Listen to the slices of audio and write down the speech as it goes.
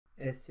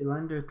A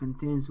cylinder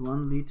contains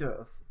 1 liter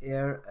of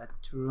air at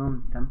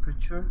room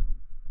temperature,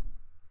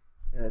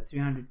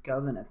 300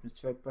 Kelvin,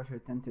 atmospheric pressure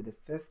 10 to the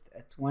 5th.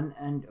 At one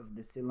end of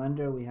the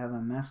cylinder we have a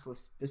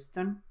massless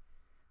piston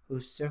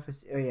whose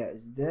surface area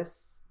is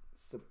this.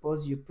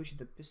 Suppose you push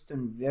the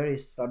piston very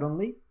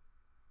suddenly.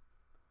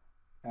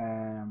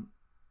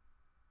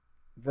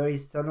 Very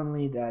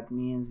suddenly, that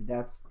means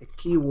that's a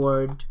key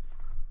word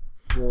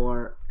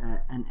for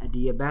an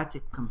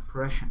adiabatic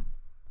compression.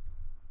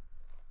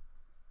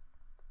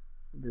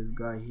 This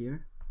guy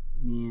here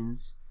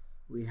means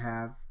we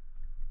have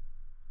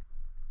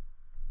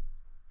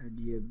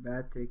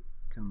adiabatic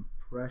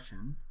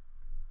compression,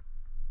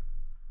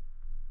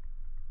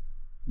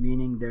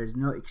 meaning there's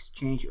no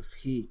exchange of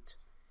heat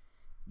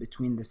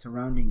between the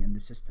surrounding and the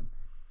system.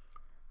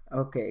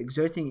 Okay,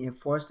 exerting a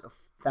force of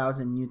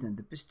 1000 Newton.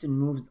 The piston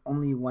moves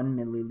only 1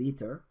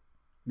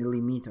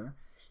 millimeter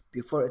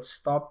before it's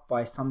stopped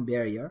by some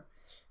barrier.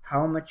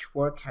 How much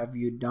work have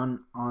you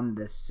done on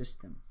the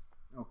system?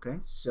 Okay,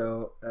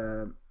 so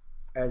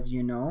as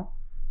you know,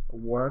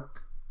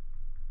 work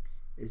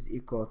is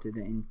equal to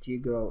the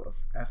integral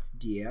of f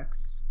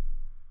dx.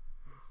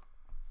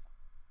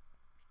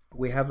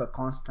 We have a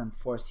constant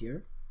force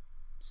here,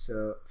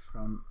 so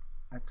from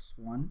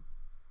x1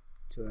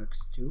 to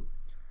x2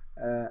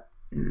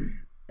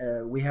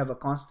 we have a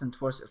constant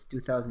force of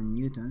 2000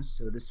 newtons,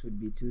 so this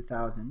would be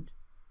 2000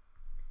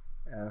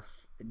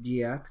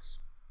 dx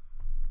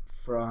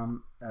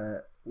from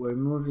we're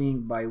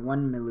moving by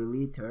 1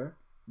 millimeter,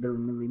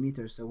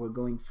 so we're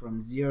going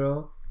from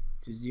 0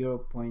 to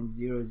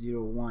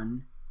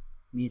 0.001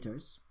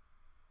 meters,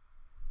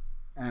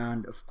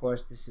 and of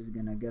course this is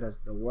gonna get us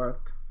the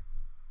work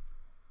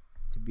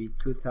to be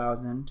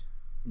 2000.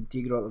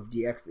 Integral of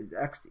dx is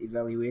x,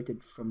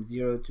 evaluated from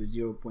 0 to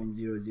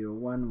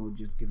 0.001 will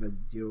just give us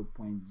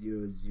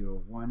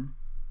 0.001,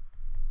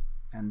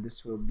 and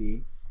this will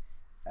be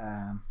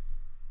 2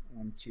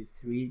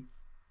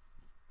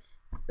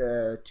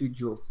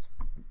 joules.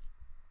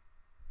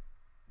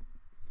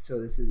 So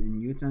this is in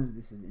newtons,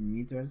 this is in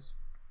meters.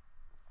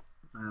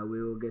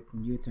 We will get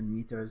Newton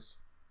meters,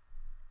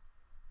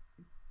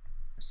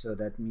 so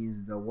that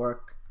means the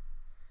work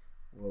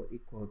will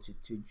equal to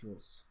 2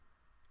 joules.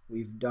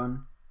 We've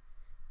done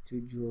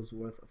 2 joules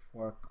worth of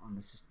work on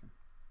the system.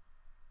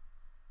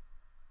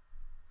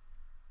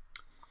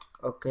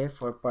 Okay,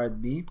 for part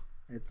B,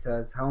 it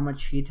says how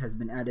much heat has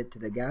been added to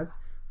the gas.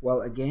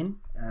 Well, again,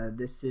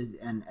 this is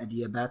an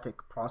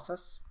adiabatic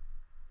process.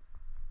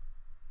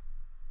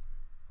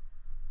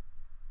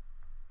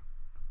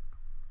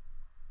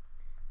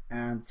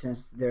 And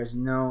since there's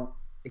no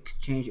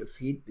exchange of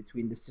heat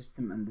between the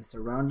system and the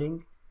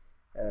surrounding,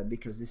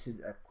 because this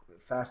is a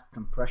fast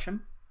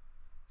compression,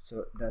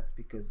 so that's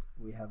because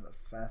we have a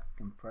fast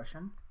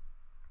compression,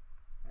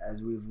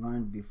 as we've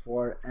learned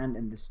before and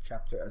in this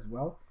chapter as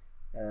well.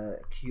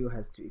 Q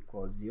has to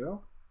equal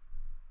 0.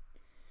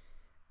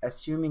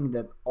 Assuming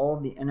that all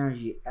the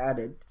energy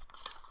added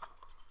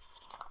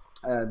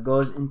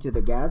goes into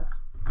the gas,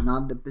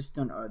 not the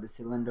piston or the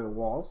cylinder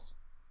walls,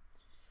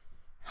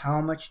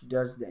 how much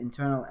does the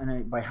internal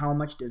energy, by how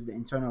much does the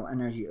internal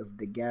energy of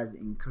the gas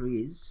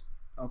increase?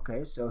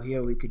 Okay, so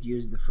here we could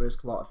use the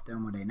first law of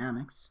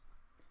thermodynamics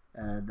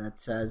that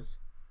says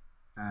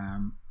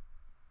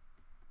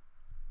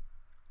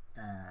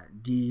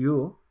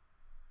du,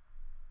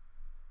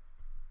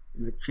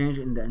 the change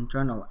in the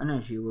internal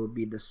energy, will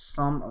be the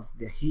sum of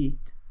the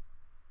heat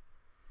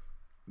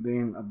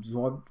being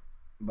absorbed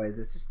by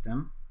the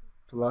system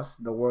plus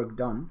the work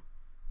done.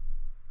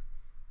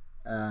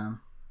 The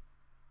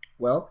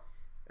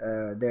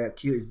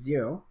Q is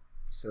 0,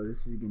 so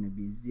this is going to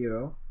be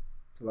 0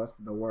 plus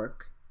the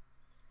work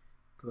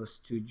plus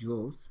 2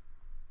 joules.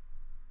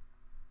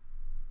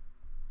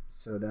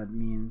 So that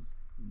means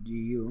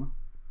du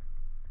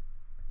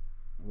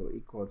will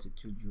equal to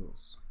 2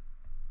 joules.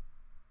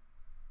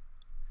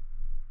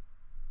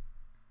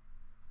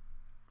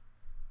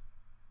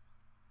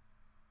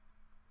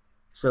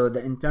 So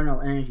the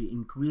internal energy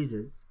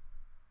increases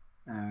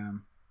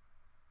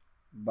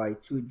by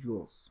 2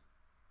 joules,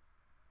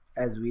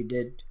 as we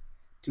did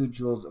 2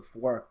 joules of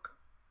work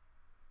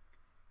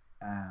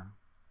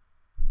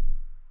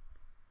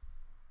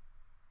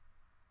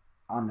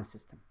on the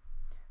system.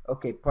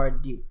 Okay,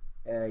 part D.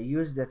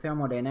 Use the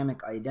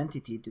thermodynamic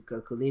identity to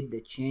calculate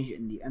the change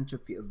in the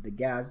entropy of the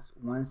gas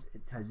once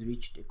it has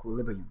reached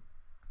equilibrium.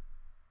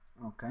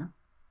 Okay,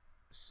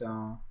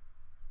 so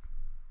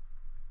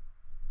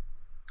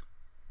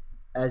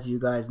as you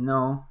guys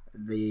know,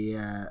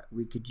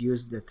 we could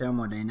use the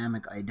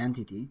thermodynamic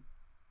identity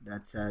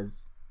that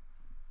says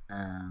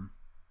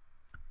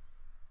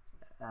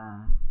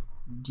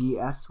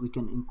ds. We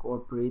can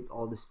incorporate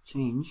all this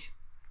change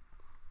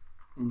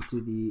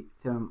into the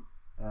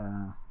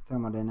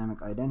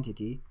thermodynamic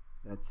identity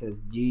that says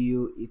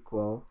du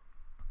equal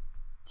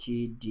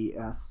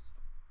TdS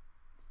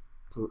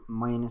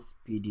minus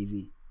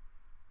PdV.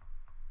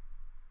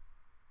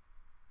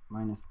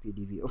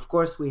 Of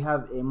course, we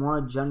have a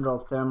more general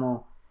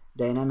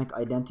thermodynamic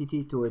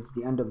identity towards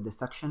the end of the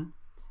section,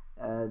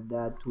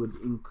 that would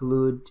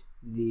include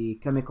the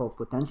chemical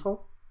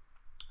potential.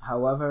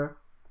 However,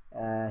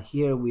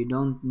 here we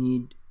don't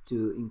need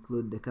to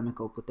include the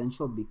chemical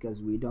potential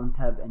because we don't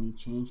have any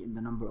change in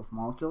the number of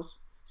molecules,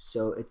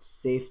 so it's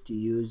safe to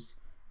use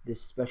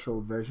this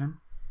special version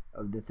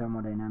of the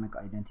thermodynamic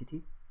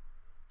identity.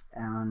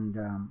 And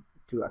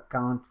to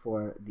account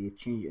for the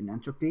change in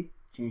entropy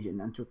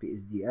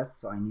is ds,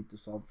 so I need to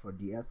solve for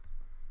ds.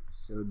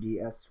 So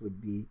ds would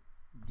be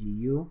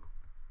du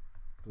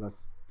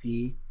plus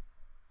p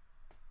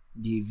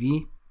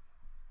dv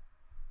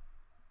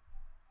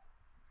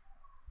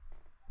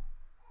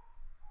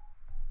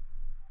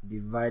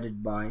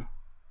divided by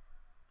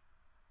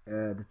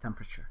the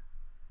temperature.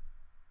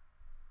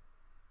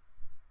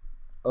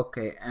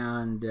 Okay,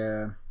 and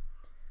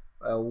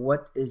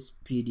what is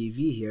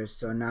pdv here?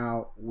 So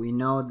now we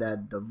know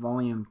that the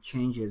volume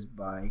changes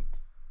by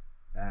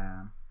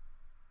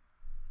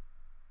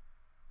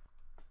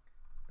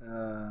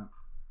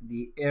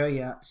the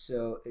area,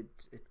 so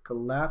it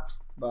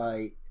collapsed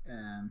by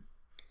an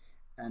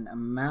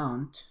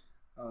amount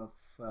of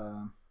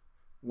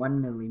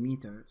 1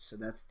 millimeter, so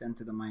that's 10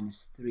 to the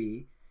minus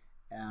 3,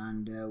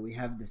 and we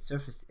have the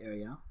surface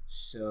area,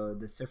 so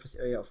the surface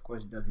area of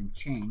course doesn't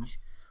change,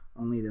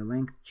 only the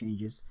length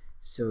changes,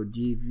 so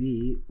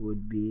dv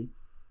would be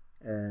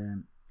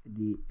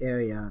the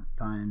area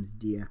times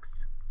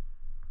dx,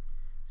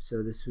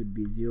 so this would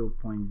be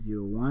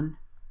 0.01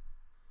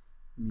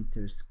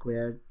 meters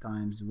squared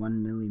times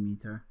 1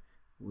 millimeter,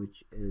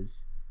 which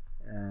is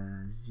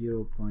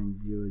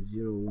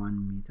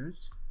 0.001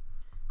 meters.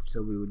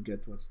 So we would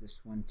get, what's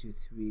this, 1 2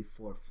 3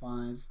 4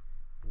 5,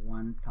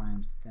 1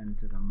 times 10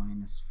 to the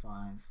minus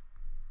 5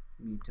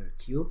 meter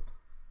cube.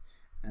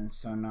 And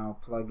so now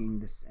plugging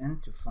this in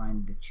to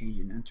find the change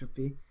in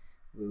entropy,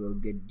 we will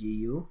get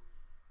du,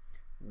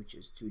 which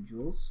is 2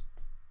 joules,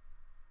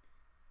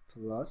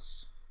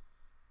 plus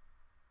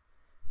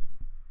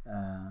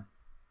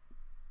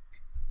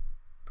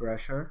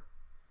pressure.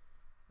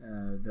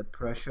 The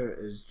pressure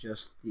is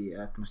just the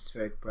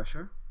atmospheric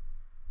pressure,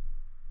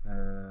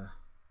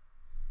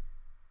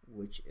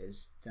 which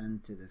is 10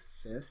 to the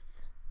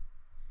 5th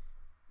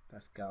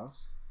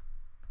pascals,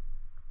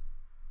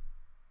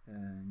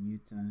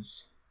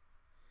 newtons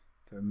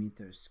per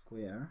meter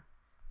square,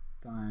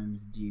 times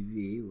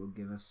dv will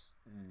give us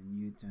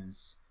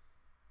newtons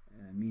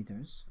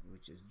meters,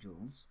 which is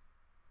joules.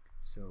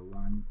 So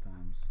 1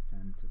 times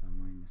 10 to the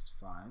minus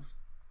 5,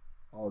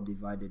 all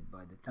divided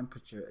by the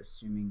temperature,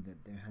 assuming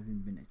that there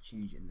hasn't been a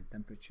change in the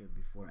temperature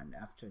before and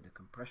after the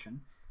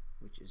compression,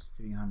 which is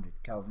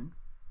 300 Kelvin.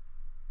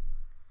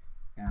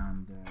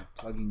 And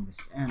plugging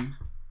this in,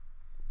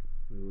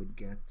 we would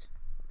get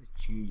the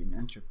change in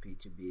entropy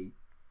to be,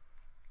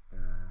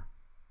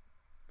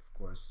 of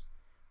course,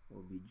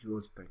 will be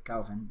joules per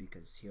Kelvin,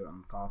 because here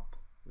on top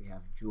we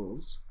have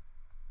joules,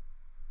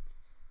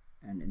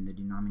 and in the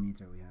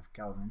denominator we have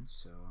Kelvin,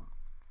 so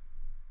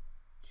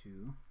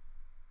 2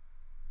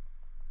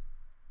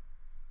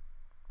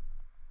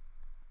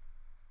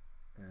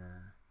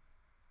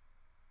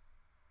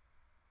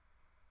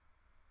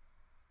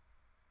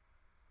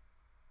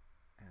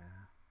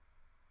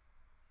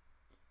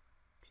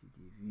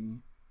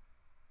 pdv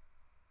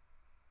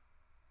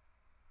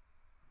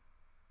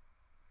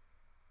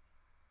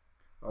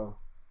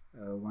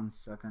one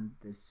second,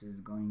 this is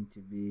going to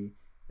be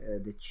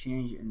the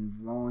change in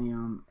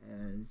volume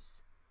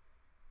is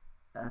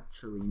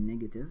actually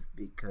negative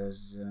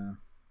because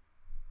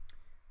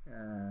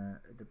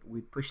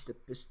we push the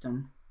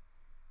piston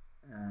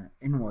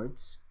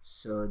inwards,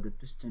 so the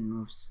piston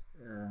moves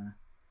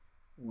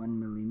 1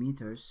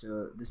 millimeter,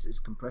 so this is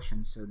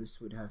compression, so this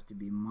would have to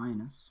be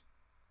minus,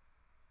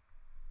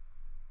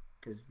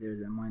 because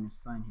there's a minus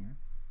sign here,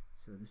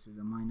 so this is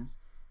a minus,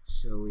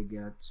 so we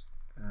get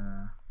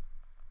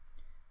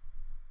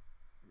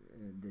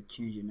the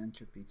change in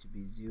entropy to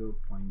be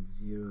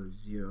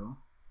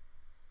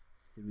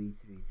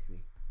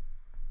 0.00333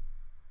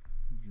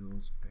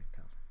 joules per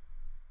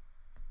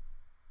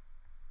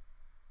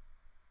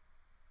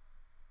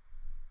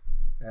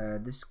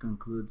Kelvin. This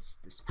concludes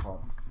this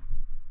problem.